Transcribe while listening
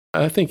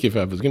I think if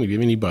I was going to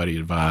give anybody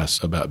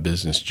advice about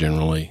business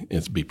generally,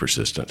 it's be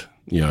persistent.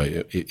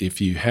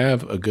 If you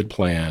have a good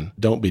plan,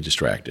 don't be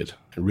distracted.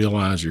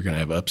 Realize you're going to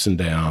have ups and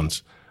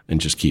downs and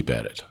just keep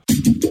at it.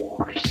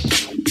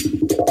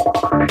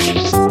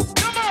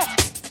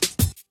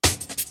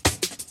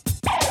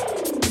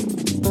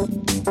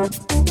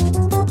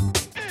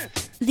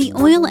 The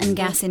oil and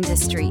gas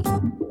industry,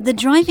 the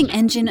driving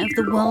engine of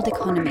the world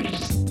economy,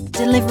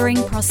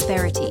 delivering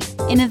prosperity,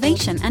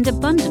 innovation, and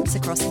abundance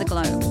across the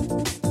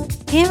globe.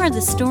 Here are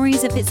the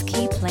stories of its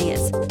key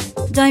players,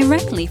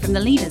 directly from the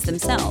leaders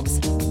themselves.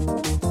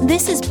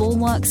 This is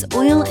Bulwark's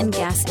Oil and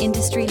Gas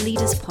Industry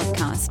Leaders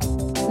Podcast,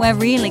 where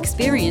real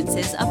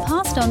experiences are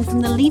passed on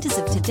from the leaders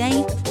of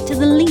today to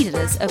the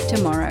leaders of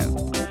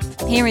tomorrow.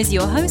 Here is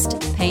your host,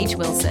 Paige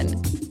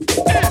Wilson.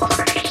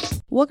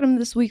 Welcome to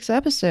this week's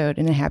episode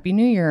and a Happy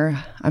New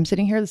Year. I'm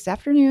sitting here this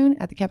afternoon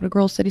at the Capitol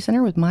Grille City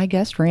Center with my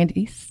guest,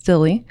 Randy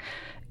Stilley,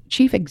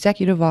 Chief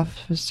Executive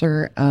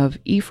Officer of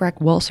EFRAC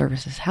Well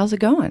Services. How's it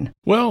going?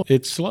 Well,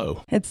 it's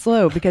slow. It's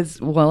slow because,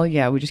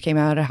 we just came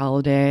out of a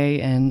holiday,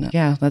 and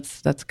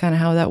that's kind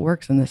of how that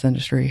works in this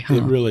industry. Huh?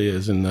 It really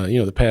is. And,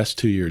 the past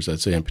 2 years,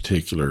 I'd say in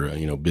particular,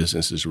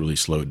 business has really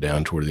slowed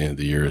down toward the end of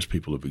the year as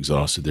people have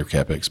exhausted their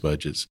CapEx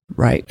budgets.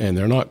 Right. And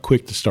they're not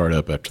quick to start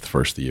up after the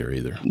first of the year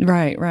either.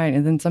 Right.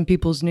 And then some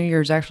people's New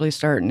Year's actually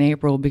start in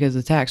April because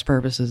of tax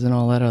purposes and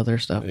all that other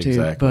stuff too.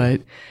 Exactly.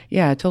 But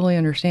yeah, I totally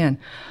understand.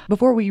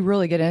 Before we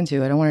really get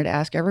into it, I wanted to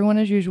ask everyone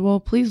as usual,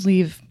 please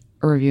leave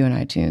a review in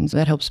iTunes.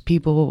 That helps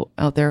people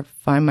out there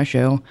find my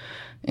show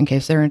in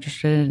case they're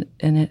interested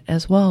in it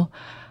as well.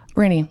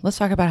 Randy, let's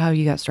talk about how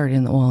you got started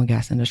in the oil and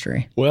gas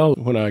industry. Well,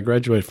 when I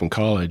graduated from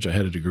college, I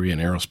had a degree in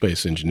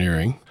aerospace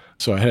engineering.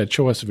 So I had a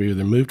choice of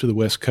either move to the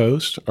West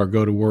Coast or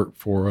go to work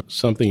for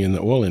something in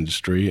the oil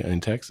industry in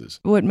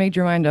Texas. What made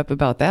your mind up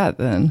about that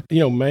then?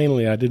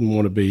 Mainly I didn't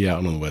want to be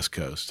out on the West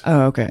Coast.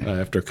 Oh, okay.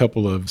 After a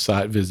couple of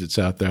site visits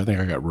out there, I think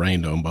I got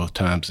rained on both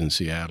times in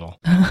Seattle.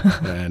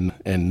 and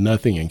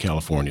nothing in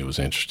California was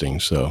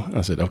interesting. So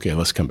I said, okay,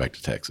 let's come back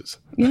to Texas.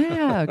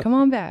 Yeah, come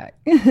on back.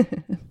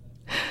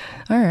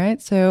 All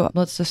right. So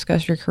let's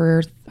discuss your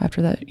career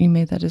after that you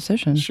made that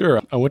decision.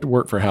 Sure. I went to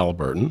work for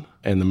Halliburton.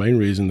 And the main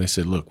reason they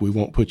said, look, we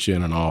won't put you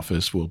in an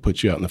office. We'll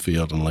put you out in the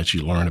field and let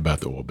you learn about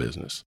the oil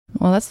business.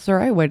 Well, that's the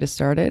right way to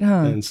start it,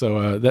 huh? And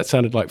so that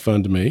sounded like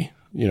fun to me.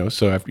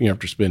 So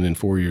after spending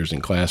 4 years in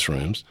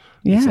classrooms,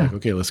 it's like,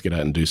 okay, let's get out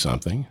and do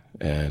something.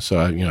 And so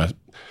I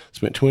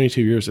spent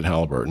 22 years at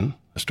Halliburton.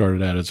 I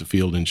started out as a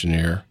field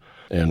engineer.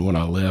 And when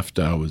I left,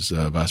 I was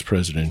vice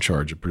president in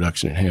charge of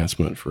production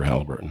enhancement for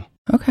Halliburton.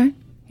 Okay.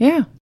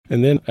 Yeah.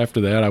 And then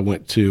after that, I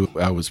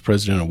was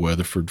president of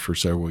Weatherford for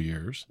several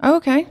years. Oh,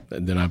 okay.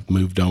 And then I've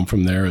moved on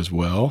from there as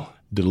well.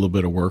 Did a little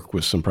bit of work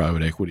with some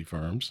private equity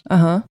firms.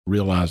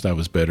 Realized I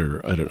was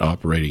better at an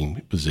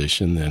operating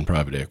position than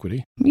private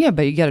equity. Yeah,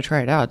 but you got to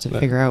try it out to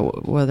figure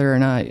out whether or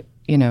not,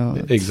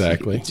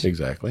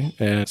 Exactly.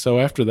 And so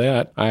after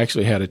that, I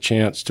actually had a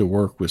chance to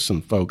work with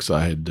some folks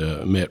I had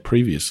met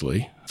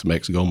previously, some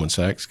ex-Goldman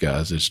Sachs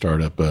guys that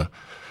started up a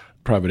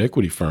private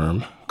equity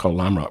firm called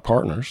Lime Rock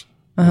Partners.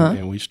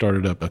 And we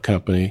started up a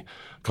company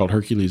called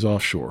Hercules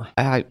Offshore.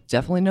 I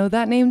definitely know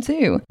that name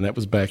too. And that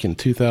was back in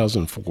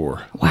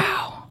 2004.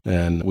 Wow.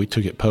 And we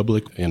took it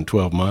public in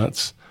 12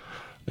 months.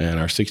 And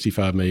our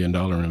 $65 million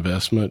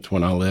investment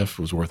when I left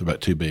was worth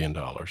about $2 billion.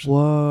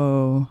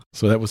 Whoa.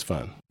 So that was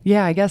fun.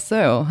 Yeah, I guess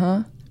so,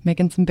 huh?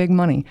 Making some big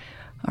money.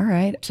 All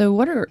right. So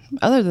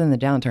other than the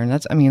downturn,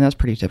 that's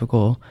pretty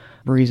typical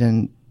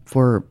reason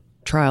for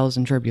trials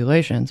and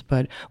tribulations,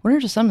 but what are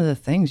just some of the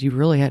things you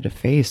really had to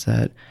face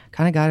that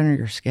kind of got under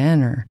your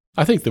skin? Or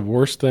I think the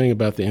worst thing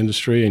about the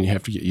industry, and you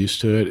have to get used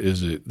to it,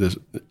 is this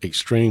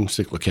extreme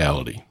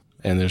cyclicality.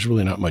 And there's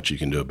really not much you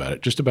can do about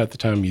it. Just about the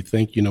time you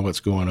think you know what's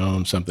going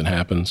on, something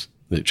happens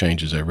that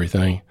changes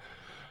everything.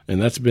 And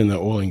that's been the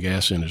oil and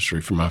gas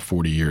industry for my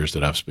 40 years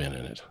that I've spent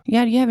in it.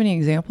 Yeah. Do you have any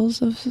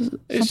examples of something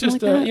it's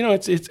just, like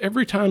that? It's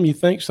every time you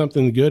think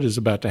something good is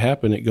about to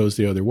happen, it goes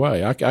the other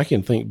way. I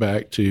can think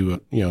back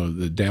to,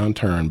 the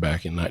downturn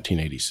back in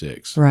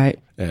 1986. Right.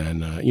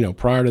 And,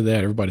 prior to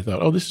that, everybody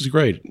thought, oh, this is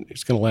great.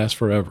 It's going to last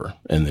forever.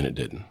 And then it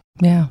didn't.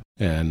 Yeah.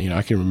 And,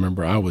 I can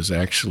remember I was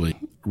actually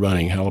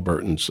running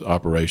Halliburton's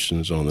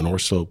operations on the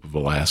North Slope of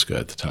Alaska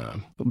at the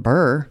time.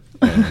 Burr.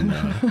 And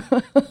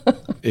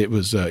it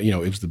was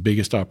the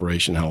biggest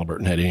operation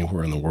Halliburton had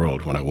anywhere in the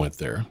world when I went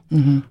there.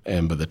 Mm-hmm.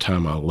 And by the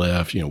time I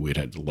left, we'd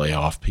had to lay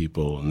off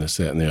people and this,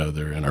 that, and the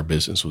other. And our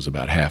business was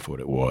about half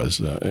what it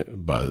was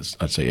by,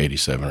 I'd say,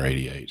 87 or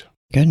 88.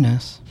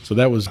 Goodness. So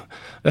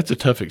that's a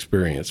tough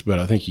experience, but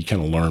I think you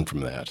kind of learn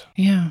from that.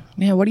 Yeah.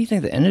 Yeah. What do you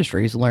think the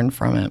industry's learned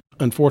from it?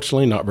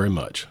 Unfortunately, not very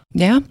much.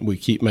 Yeah. We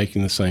keep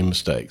making the same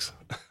mistakes.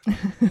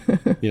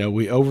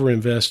 We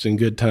overinvest in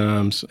good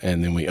times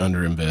and then we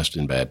underinvest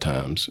in bad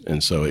times.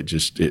 And so it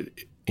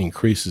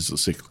increases the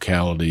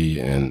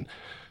cyclicality and,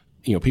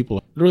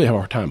 people really have a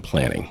hard time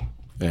planning.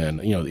 And,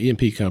 the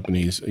E&P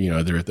companies,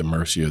 they're at the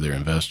mercy of their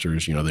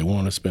investors. They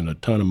want to spend a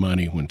ton of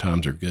money when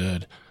times are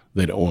good.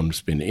 They don't want to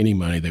spend any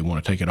money. They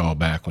want to take it all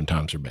back when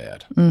times are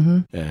bad.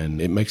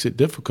 And it makes it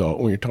difficult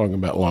when you're talking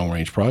about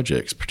long-range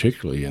projects,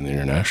 particularly in the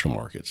international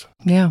markets.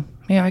 Yeah,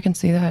 I can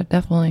see that,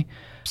 definitely.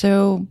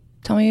 So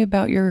tell me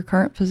about your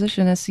current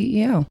position as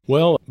CEO.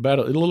 Well, about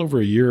a little over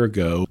a year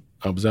ago,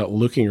 I was out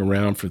looking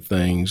around for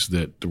things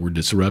that were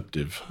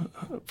disruptive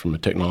from a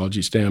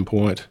technology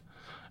standpoint.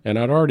 And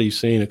I'd already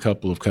seen a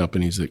couple of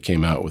companies that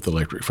came out with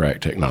electric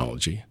frac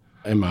technology.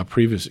 And my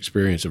previous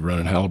experience of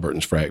running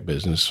Halliburton's frac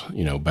business,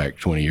 back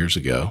 20 years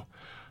ago,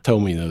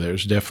 told me that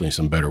there's definitely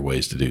some better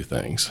ways to do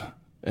things.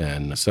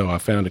 And so I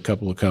found a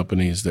couple of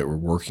companies that were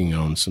working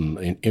on some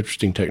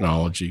interesting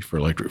technology for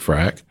electric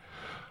frac.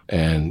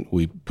 And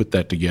we put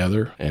that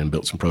together and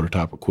built some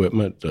prototype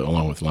equipment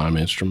along with Lime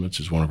Instruments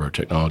as one of our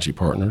technology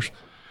partners,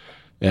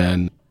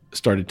 and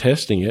started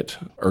testing it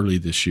early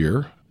this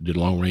year. Did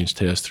long-range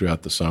tests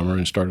throughout the summer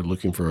and started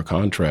looking for a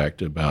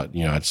contract about,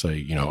 I'd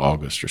say,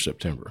 August or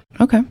September.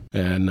 Okay.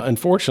 And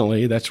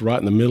unfortunately, that's right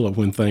in the middle of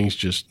when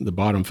things the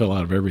bottom fell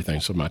out of everything.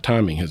 So my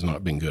timing has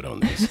not been good on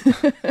this.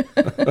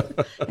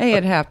 Hey,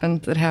 it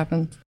happens. It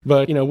happens.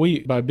 But,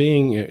 by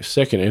being a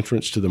second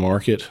entrance to the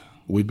market,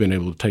 we've been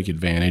able to take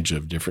advantage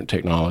of different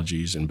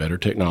technologies and better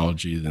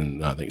technology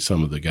than I think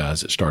some of the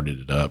guys that started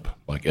it up,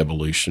 like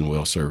Evolution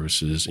Well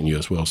Services and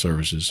U.S. Well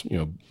Services.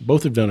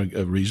 Both have done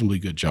a reasonably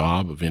good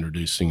job of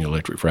introducing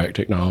electric frac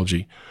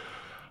technology.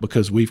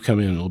 Because we've come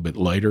in a little bit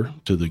later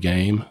to the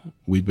game,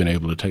 we've been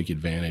able to take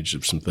advantage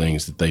of some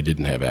things that they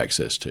didn't have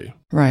access to.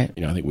 Right.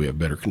 I think we have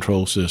better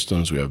control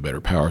systems. We have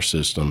better power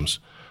systems.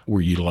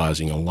 We're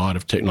utilizing a lot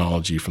of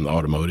technology from the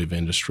automotive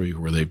industry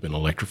where they've been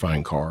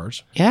electrifying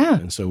cars. Yeah.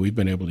 And so we've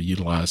been able to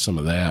utilize some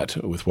of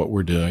that with what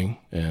we're doing.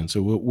 And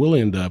so we'll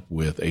end up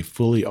with a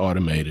fully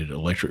automated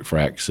electric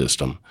frac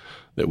system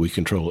that we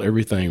control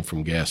everything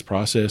from gas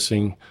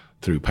processing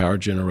through power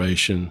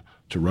generation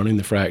to running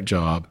the frac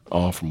job,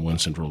 all from one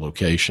central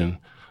location,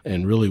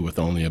 and really with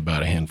only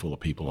about a handful of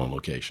people on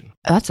location.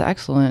 That's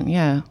excellent.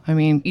 Yeah. I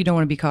mean, you don't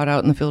want to be caught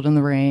out in the field in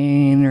the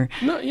rain or...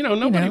 No,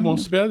 nobody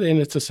wants to be out there, and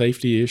it's a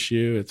safety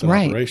issue. It's an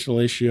operational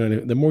issue,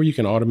 and the more you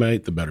can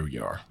automate, the better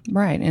you are.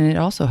 Right. And it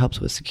also helps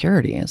with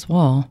security as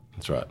well.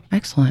 That's right.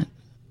 Excellent.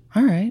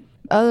 All right.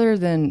 Other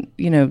than,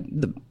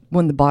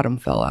 when the bottom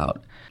fell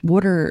out,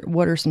 what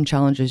are some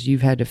challenges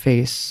you've had to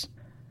face?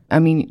 I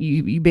mean,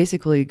 you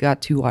basically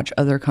got to watch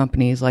other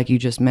companies, like you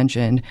just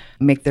mentioned,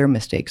 make their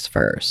mistakes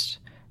first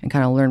and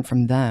kind of learn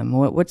from them.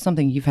 What's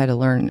something you've had to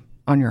learn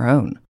on your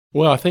own?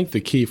 Well, I think the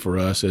key for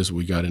us as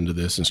we got into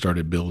this and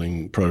started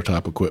building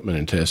prototype equipment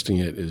and testing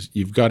it is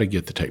you've got to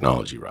get the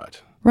technology right.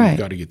 Right. You've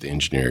got to get the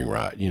engineering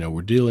right.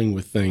 We're dealing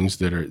with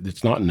things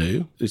it's not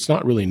new. It's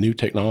not really new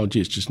technology.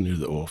 It's just new to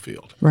the oil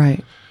field.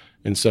 Right.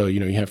 And so,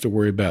 you have to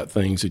worry about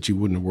things that you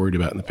wouldn't have worried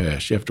about in the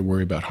past. You have to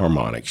worry about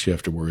harmonics. You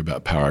have to worry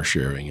about power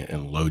sharing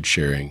and load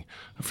sharing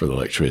for the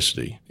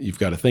electricity. You've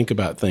got to think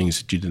about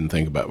things that you didn't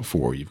think about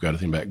before. You've got to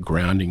think about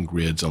grounding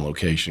grids on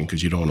location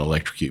because you don't want to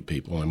electrocute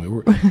people. I mean,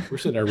 we're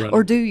sitting there running.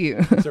 Or do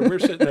you? So we're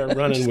sitting there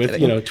running with,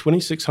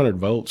 2,600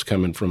 volts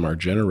coming from our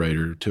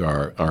generator to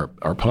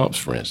our pumps,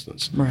 for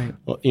instance. Right.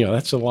 Well,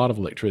 that's a lot of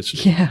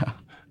electricity. Yeah.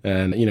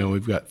 And,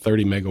 we've got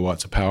 30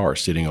 megawatts of power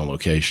sitting on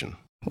location.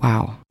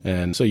 Wow.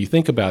 And so you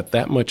think about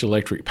that much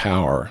electric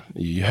power,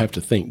 you have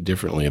to think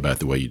differently about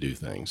the way you do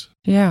things.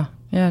 Yeah.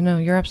 Yeah, no,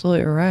 you're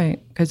absolutely right.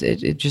 Because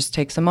it just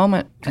takes a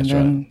moment and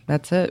then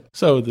that's it.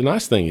 So the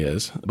nice thing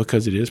is,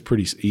 because it is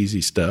pretty easy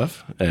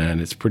stuff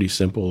and it's pretty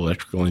simple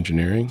electrical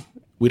engineering,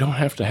 we don't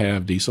have to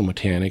have diesel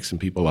mechanics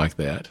and people like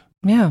that.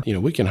 Yeah.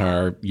 We can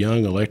hire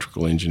young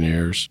electrical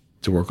engineers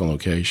to work on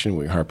location.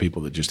 We hire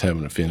people that just have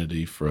an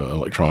affinity for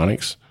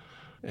electronics.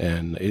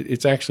 And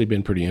it's actually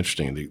been pretty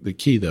interesting. The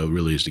key, though,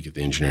 really is to get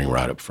the engineering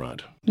right up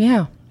front.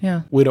 Yeah,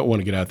 yeah. We don't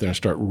want to get out there and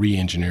start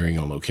re-engineering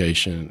on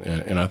location.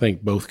 And I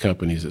think both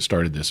companies that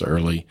started this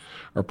early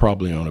are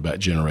probably on about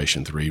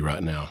generation 3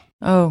 right now.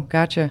 Oh,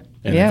 gotcha.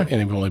 And yeah.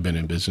 And they've only been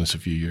in business a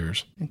few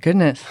years.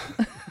 Goodness.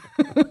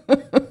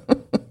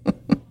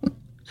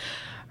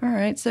 All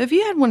right. So if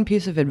you had one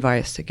piece of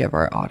advice to give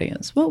our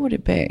audience, what would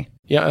it be?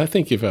 Yeah, I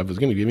think if I was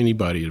going to give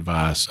anybody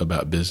advice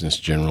about business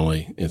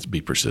generally, it's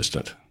be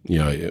persistent.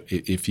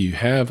 If you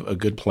have a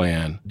good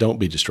plan, don't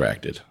be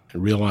distracted.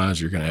 Realize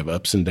you're going to have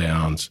ups and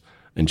downs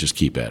and just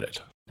keep at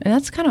it. And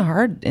that's kind of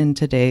hard in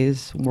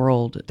today's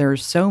world.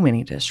 There's so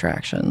many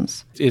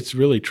distractions. It's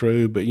really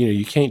true, but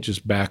you can't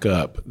just back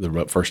up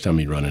the first time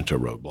you run into a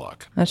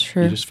roadblock. That's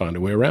true. You just find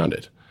a way around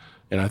it.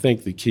 And I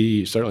think the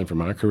key, certainly for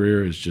my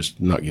career, is just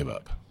not give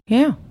up.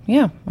 Yeah,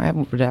 I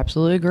would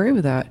absolutely agree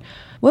with that.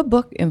 What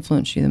book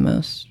influenced you the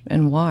most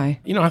and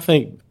why? I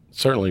think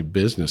certainly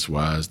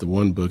business-wise, the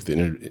one book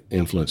that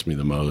influenced me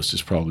the most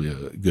is probably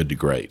Good to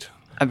Great.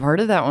 I've heard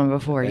of that one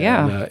before,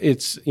 yeah. And,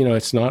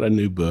 it's not a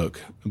new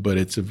book, but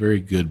it's a very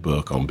good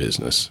book on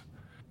business.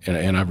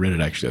 And I've read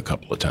it actually a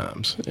couple of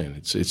times, and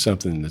it's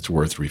something that's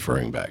worth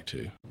referring back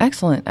to.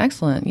 Excellent.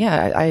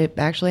 Yeah, I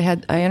actually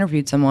I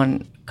interviewed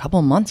someone a couple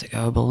of months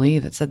ago, I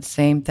believe, that said the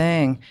same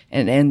thing.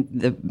 And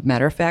the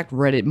matter of fact,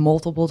 read it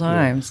multiple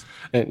times.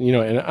 Yeah. And,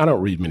 and I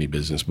don't read many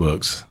business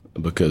books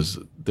because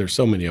there's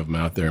so many of them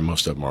out there, and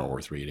most of them aren't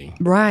worth reading.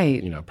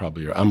 Right.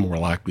 Probably I'm more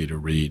likely to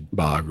read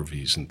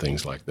biographies and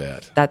things like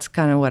that. That's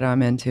kind of what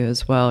I'm into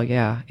as well.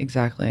 Yeah,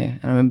 exactly.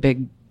 I'm a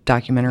big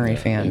documentary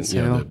fan. And,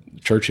 the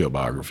Churchill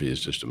biography is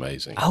just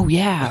amazing. Oh,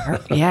 yeah.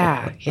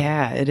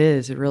 Yeah, it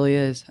is. It really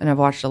is. And I've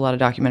watched a lot of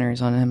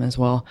documentaries on him as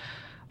well.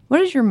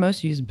 What is your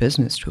most used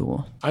business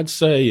tool? I'd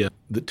say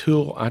the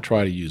tool I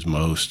try to use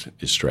most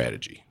is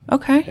strategy.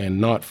 Okay. And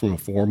not from a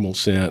formal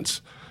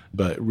sense,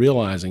 but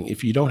realizing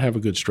if you don't have a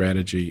good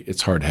strategy,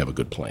 it's hard to have a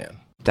good plan.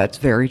 That's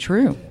very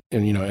true.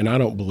 And, and I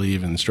don't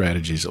believe in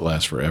strategies that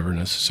last forever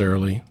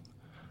necessarily.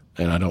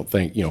 And I don't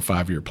think,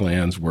 5-year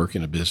plans work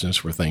in a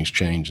business where things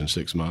change in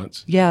 6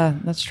 months. Yeah,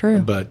 that's true.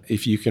 But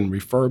if you can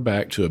refer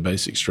back to a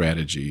basic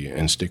strategy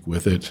and stick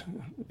with it,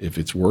 if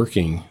it's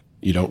working,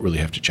 you don't really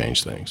have to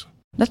change things.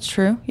 That's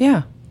true.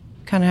 Yeah.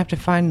 Kind of have to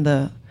find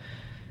the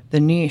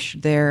niche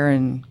there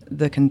and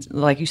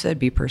like you said,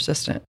 be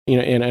persistent.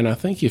 And I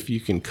think if you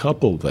can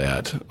couple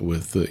that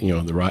with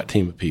the right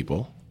team of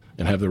people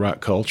and have the right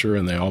culture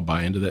and they all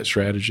buy into that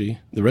strategy,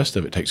 the rest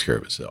of it takes care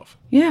of itself.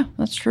 Yeah,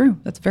 that's true.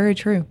 That's very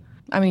true.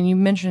 I mean, you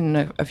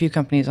mentioned a few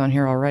companies on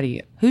here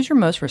already. Who's your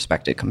most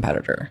respected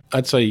competitor?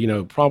 I'd say,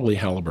 probably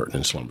Halliburton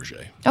and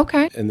Schlumberger.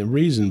 Okay. And the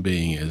reason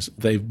being is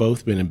they've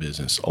both been in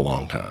business a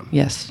long time.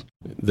 Yes.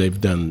 They've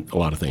done a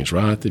lot of things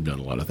right. They've done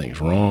a lot of things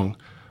wrong.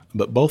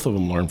 But both of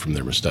them learn from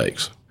their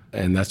mistakes.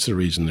 And that's the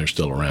reason they're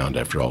still around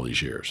after all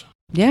these years.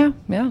 Yeah,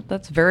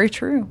 that's very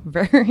true.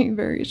 Very,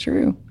 very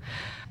true.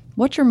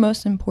 What's your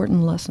most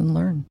important lesson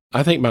learned?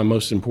 I think my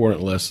most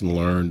important lesson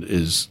learned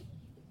is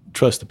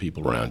trust the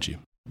people around you.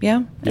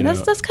 Yeah, and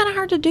that's kind of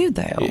hard to do,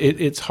 though.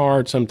 It's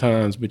hard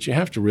sometimes, but you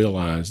have to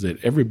realize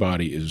that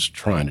everybody is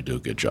trying to do a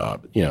good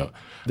job.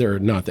 There are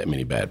not that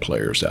many bad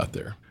players out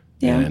there.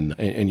 Yeah.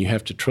 And you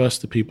have to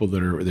trust the people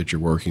that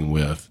you're working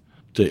with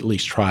to at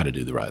least try to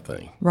do the right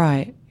thing.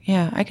 Right.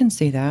 Yeah, I can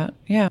see that.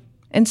 Yeah.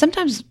 And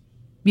sometimes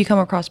you come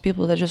across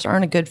people that just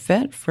aren't a good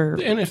fit for.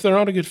 And if they're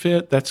not a good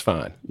fit, that's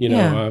fine.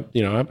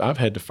 I've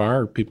had to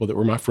fire people that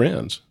were my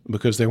friends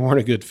because they weren't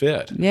a good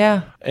fit.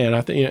 Yeah. And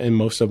I think, and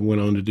most of them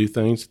went on to do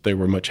things that they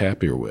were much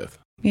happier with.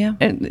 Yeah.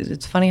 And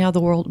it's funny how the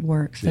world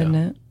works, isn't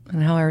it?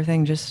 And how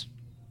everything just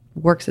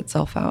works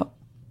itself out.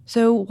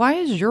 So why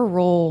is your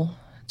role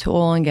to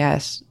oil and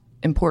gas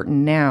important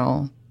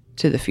now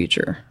to the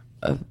future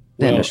of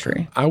the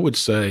industry? I would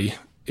say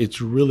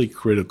it's really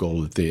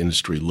critical that the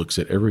industry looks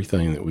at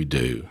everything that we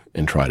do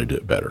and try to do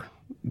it better,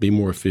 be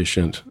more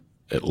efficient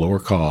at lower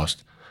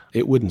cost.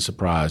 It wouldn't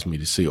surprise me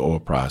to see oil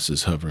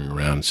prices hovering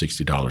around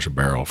 $60 a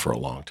barrel for a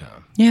long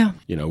time. Yeah.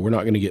 We're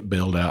not going to get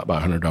bailed out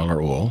by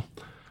 $100 oil.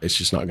 It's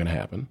just not going to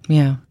happen.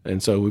 Yeah.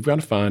 And so we've got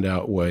to find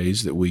out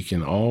ways that we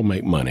can all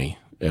make money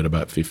at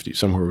about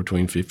somewhere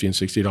between $50 and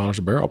 $60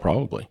 a barrel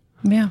probably.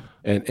 Yeah.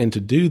 And to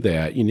do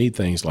that, you need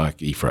things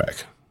like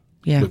e-frac.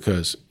 Yeah.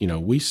 Because,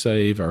 we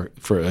save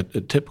for a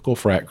typical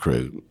frac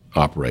crew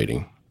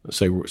operating,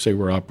 say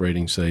we're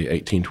operating,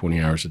 18, 20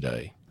 hours a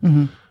day.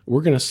 Mm-hmm.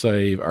 We're going to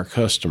save our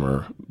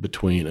customer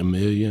between $1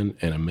 million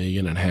and $1.5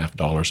 million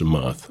a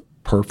month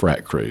per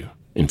frac crew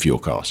in fuel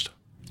cost.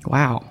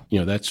 Wow.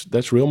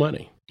 That's real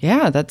money.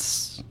 Yeah,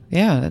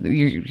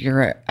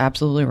 you're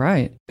absolutely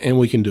right. And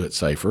we can do it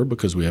safer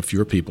because we have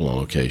fewer people on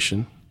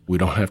location. We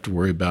don't have to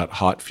worry about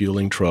hot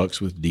fueling trucks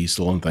with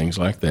diesel and things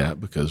like that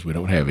because we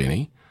don't have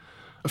any.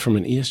 From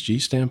an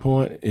ESG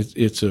standpoint,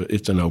 it's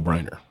a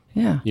no-brainer.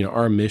 Yeah.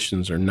 Our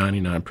emissions are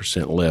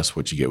 99% less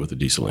what you get with a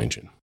diesel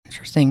engine.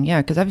 Interesting.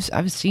 Yeah, because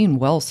I've seen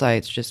well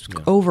sites just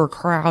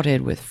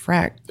overcrowded with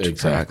frac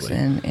trucks.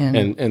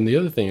 And the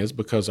other thing is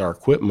because our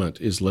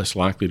equipment is less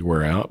likely to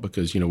wear out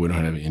because, we don't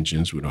have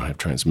engines, we don't have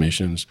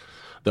transmissions.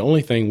 The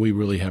only thing we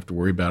really have to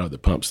worry about are the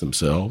pumps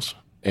themselves.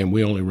 And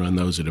we only run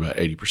those at about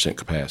 80%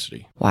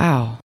 capacity.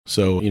 Wow.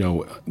 So,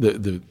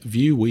 the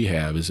view we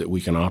have is that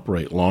we can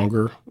operate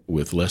longer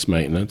with less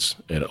maintenance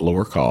at a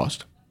lower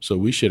cost. So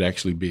we should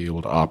actually be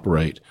able to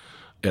operate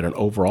at an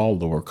overall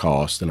lower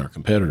cost than our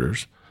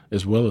competitors,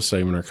 as well as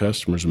saving our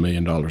customers $1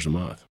 million a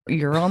month.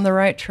 You're on the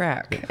right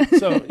track.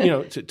 So,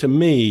 to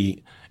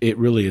me, it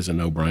really is a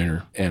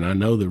no-brainer. And I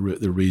know the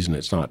reason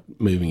it's not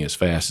moving as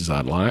fast as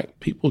I'd like,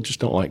 people just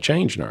don't like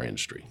change in our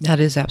industry. That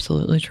is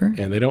absolutely true.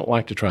 And they don't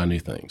like to try new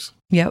things.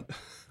 Yep.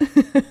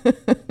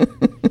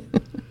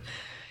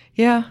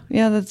 Yeah,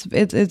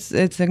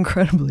 it's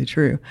incredibly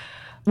true.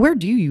 Where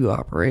do you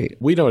operate?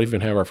 We don't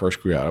even have our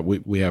first crew out.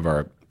 We have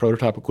our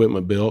prototype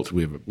equipment built.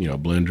 We have a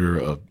blender,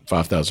 a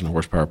 5,000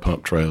 horsepower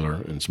pump trailer,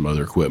 and some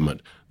other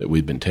equipment that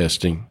we've been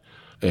testing.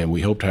 And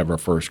we hope to have our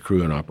first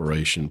crew in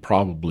operation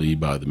probably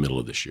by the middle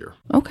of this year.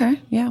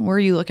 Okay. Yeah. Where are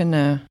you looking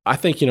to? I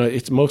think,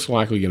 it's most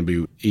likely going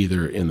to be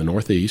either in the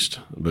Northeast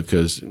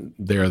because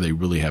there they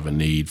really have a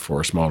need for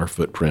a smaller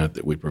footprint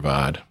that we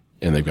provide.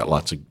 And they've got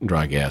lots of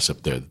dry gas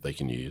up there that they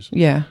can use.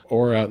 Yeah.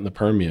 Or out in the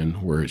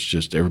Permian where it's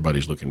just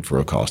everybody's looking for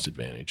a cost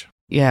advantage.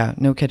 Yeah.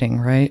 No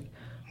kidding, right?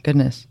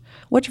 Goodness.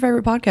 What's your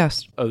favorite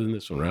podcast? Other than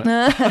this one, right?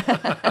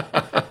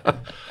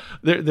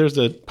 There's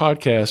a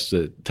podcast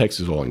that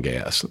Texas Oil and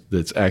Gas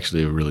that's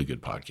actually a really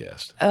good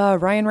podcast.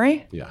 Ryan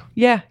Ray?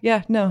 Yeah.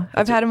 Yeah. No,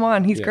 I've had him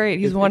on. He's great.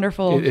 He's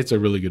wonderful. It's a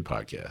really good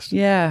podcast.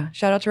 Yeah.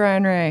 Shout out to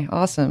Ryan Ray.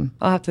 Awesome.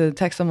 I'll have to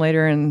text him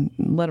later and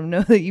let him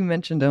know that you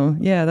mentioned him.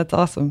 Yeah, that's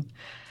awesome.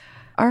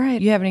 All right.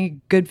 You have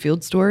any good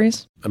field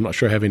stories? I'm not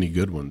sure I have any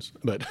good ones,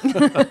 but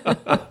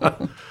I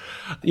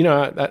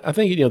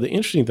think, the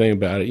interesting thing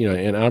about it,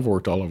 and I've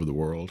worked all over the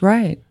world,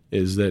 right,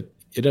 is that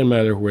it doesn't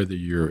matter whether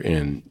you're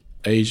in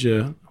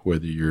Asia,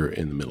 whether you're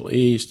in the Middle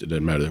East, it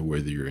doesn't matter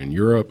whether you're in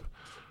Europe,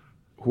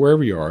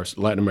 wherever you are,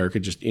 Latin America,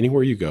 just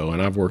anywhere you go.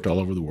 And I've worked all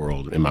over the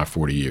world in my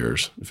 40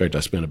 years. In fact,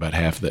 I spent about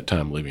half of that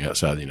time living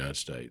outside the United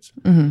States.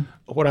 Mm-hmm.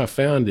 What I've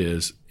found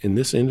is in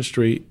this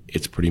industry,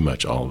 it's pretty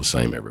much all the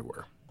same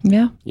everywhere.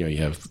 Yeah. You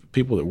have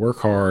people that work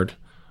hard,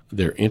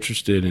 they're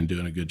interested in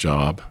doing a good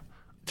job.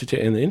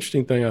 And the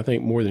interesting thing, I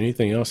think, more than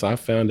anything else I've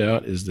found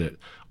out is that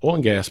oil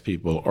and gas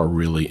people are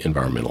really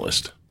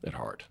environmentalists at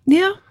heart.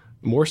 Yeah.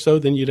 More so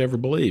than you'd ever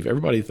believe.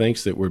 Everybody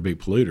thinks that we're big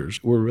polluters.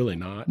 We're really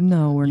not.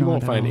 No, we're not. You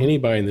won't find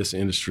anybody in this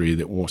industry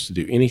that wants to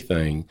do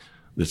anything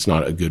that's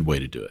not a good way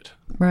to do it.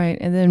 Right.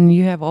 And then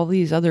you have all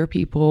these other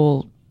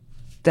people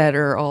that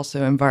are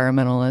also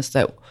environmentalists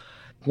that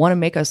want to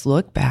make us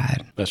look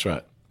bad. That's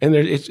right. And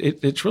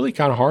it's really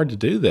kind of hard to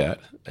do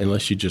that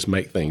unless you just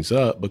make things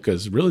up,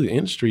 because really the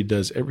industry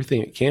does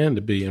everything it can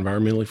to be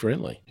environmentally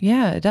friendly.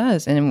 Yeah, it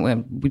does.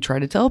 And we try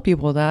to tell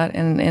people that.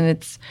 And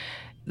it's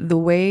the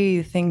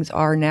way things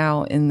are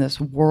now in this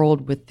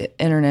world with the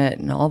internet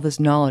and all this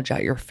knowledge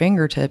at your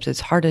fingertips, it's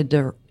hard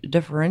to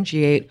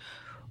differentiate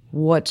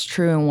what's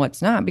true and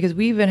what's not, because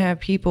we even have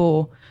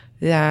people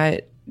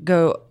that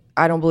go,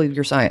 I don't believe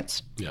your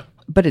science. Yeah.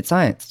 But it's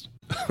science.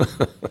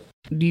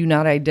 Do you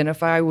not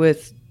identify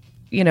with,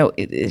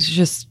 it's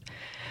just,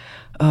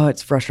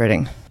 it's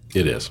frustrating.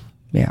 It is.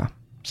 Yeah.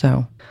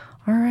 So,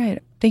 all right.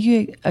 Thank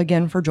you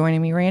again for joining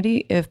me,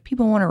 Randy. If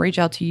people want to reach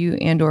out to you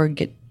and or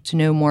get to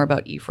know more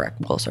about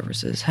EFRAC Well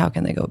Services, how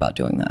can they go about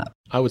doing that?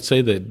 I would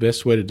say the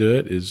best way to do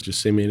it is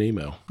just send me an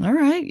email. All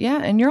right.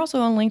 Yeah. And you're also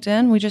on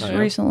LinkedIn. We just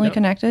recently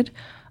connected.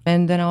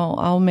 And then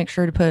I'll make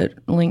sure to put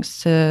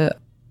links to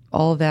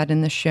all of that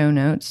in the show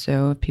notes.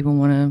 So if people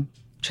want to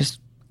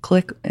just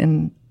click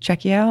and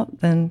check you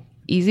out, then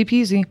easy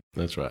peasy.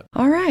 That's right.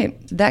 All right.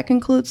 That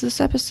concludes this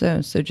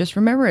episode. So just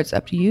remember, it's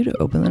up to you to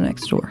open the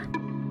next door.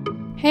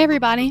 Hey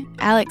everybody,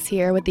 Alex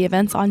here with the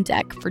events on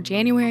deck for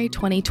January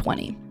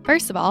 2020.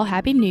 First of all,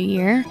 Happy New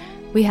Year.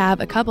 We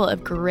have a couple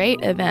of great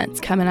events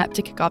coming up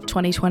to kick off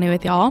 2020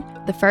 with y'all.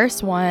 The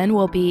first one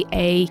will be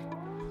a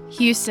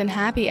Houston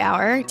Happy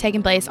Hour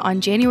taking place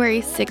on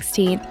January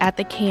 16th at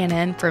the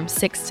Cannon from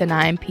 6 to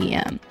 9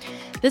 p.m.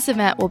 This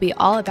event will be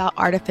all about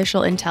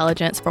artificial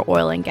intelligence for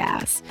oil and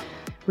gas.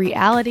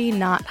 Reality,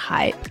 not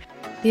hype.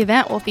 The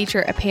event will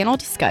feature a panel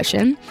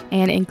discussion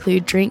and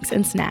include drinks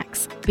and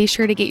snacks. Be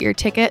sure to get your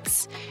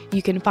tickets.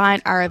 You can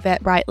find our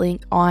Eventbrite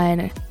link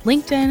on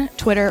LinkedIn,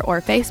 Twitter, or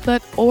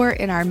Facebook, or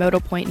in our Modal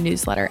Point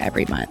newsletter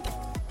every month.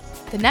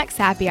 The next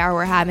happy hour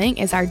we're having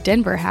is our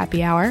Denver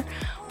Happy Hour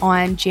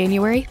on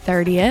January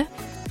 30th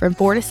from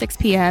 4 to 6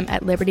 p.m.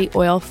 at Liberty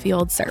Oil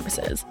Field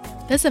Services.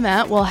 This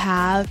event will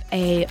have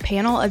a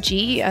panel of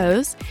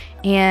GEOs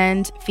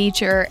and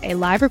feature a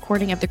live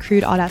recording of the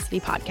Crude Audacity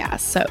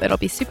podcast. So it'll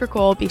be super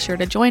cool. Be sure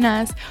to join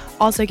us.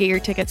 Also get your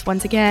tickets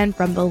once again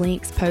from the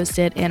links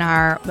posted in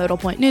our Modal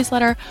Point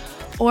newsletter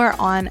or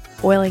on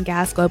Oil and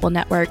Gas Global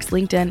Network's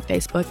LinkedIn,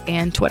 Facebook,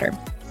 and Twitter.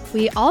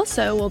 We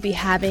also will be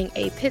having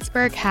a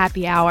Pittsburgh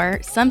Happy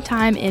Hour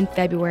sometime in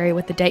February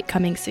with the date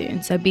coming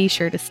soon. So be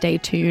sure to stay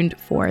tuned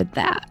for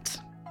that.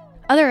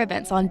 Other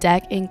events on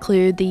deck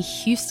include the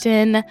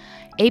Houston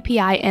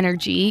API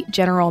Energy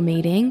General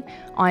Meeting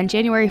on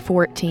January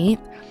 14th.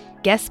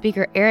 Guest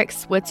speaker Eric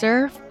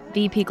Switzer,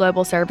 VP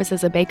Global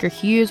Services of Baker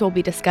Hughes, will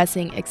be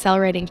discussing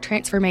accelerating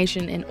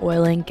transformation in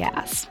oil and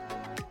gas.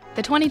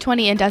 The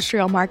 2020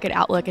 Industrial Market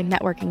Outlook and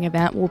Networking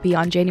event will be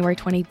on January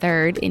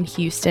 23rd in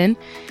Houston,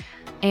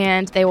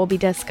 and they will be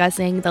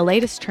discussing the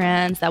latest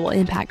trends that will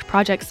impact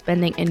project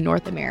spending in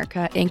North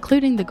America,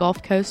 including the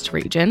Gulf Coast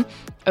region,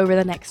 over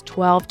the next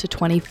 12 to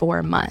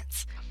 24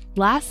 months.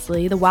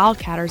 Lastly, the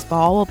Wildcatters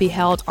Ball will be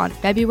held on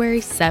February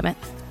 7th,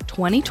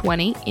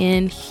 2020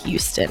 in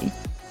Houston.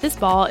 This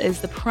ball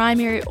is the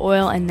primary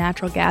oil and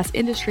natural gas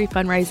industry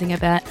fundraising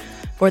event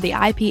for the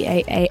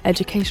IPAA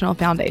Educational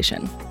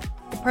Foundation.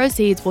 The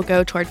proceeds will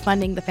go toward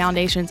funding the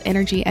foundation's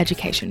energy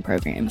education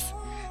programs.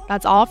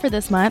 That's all for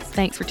this month.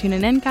 Thanks for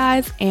tuning in,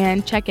 guys,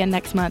 and check in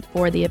next month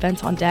for the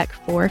events on deck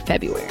for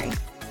February.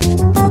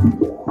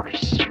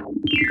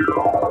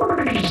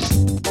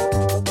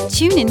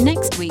 Tune in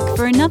next week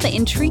for another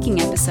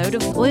intriguing episode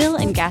of Oil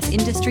and Gas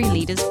Industry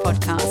Leaders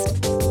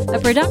Podcast, a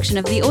production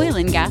of the Oil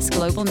and Gas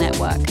Global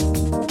Network.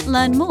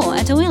 Learn more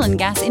at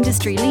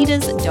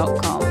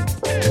oilandgasindustryleaders.com.